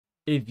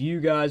If you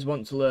guys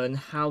want to learn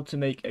how to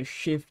make a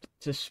shift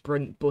to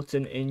sprint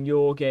button in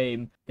your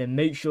game, then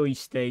make sure you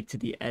stay to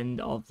the end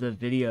of the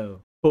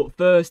video. But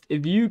first,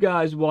 if you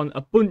guys want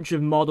a bunch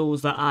of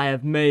models that I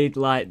have made,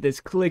 like this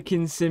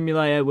clicking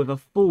simulator with a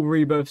full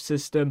rebirth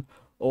system,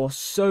 or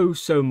so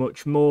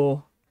much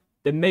more,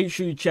 then make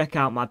sure you check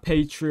out my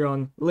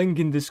Patreon, link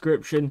in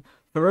description.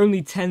 For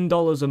only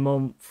 $10 a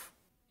month,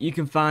 you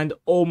can find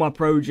all my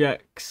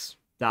projects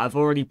that I've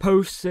already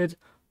posted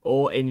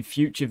or in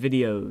future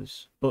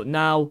videos. But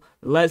now,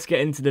 let's get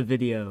into the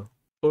video.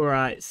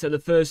 Alright, so the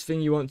first thing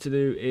you want to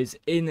do is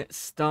in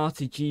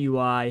Starter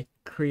GUI,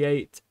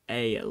 create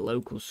a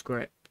local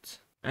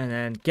script. And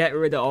then get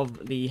rid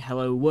of the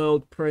hello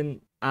world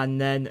print.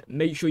 And then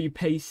make sure you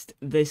paste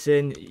this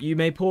in. You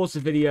may pause the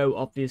video,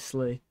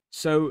 obviously.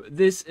 So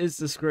this is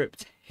the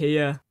script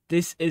here.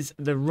 This is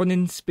the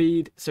running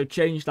speed, so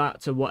change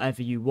that to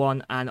whatever you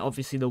want, and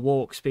obviously the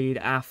walk speed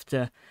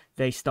after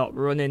they stop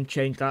running,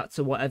 change that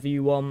to whatever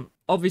you want.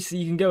 Obviously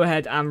you can go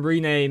ahead and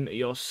rename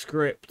your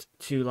script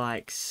to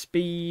like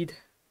speed,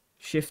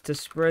 shift to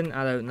sprint,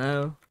 I don't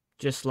know,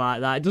 just like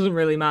that. It doesn't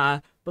really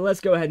matter, but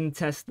let's go ahead and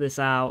test this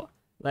out.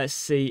 Let's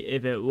see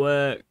if it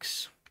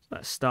works.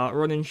 Let's start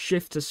running,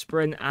 shift to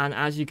sprint, and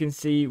as you can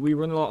see, we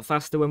run a lot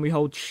faster when we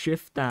hold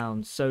shift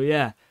down. So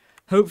yeah,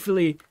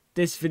 hopefully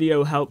this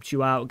video helped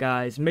you out,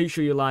 guys. Make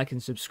sure you like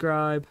and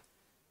subscribe.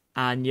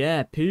 And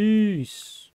yeah, peace.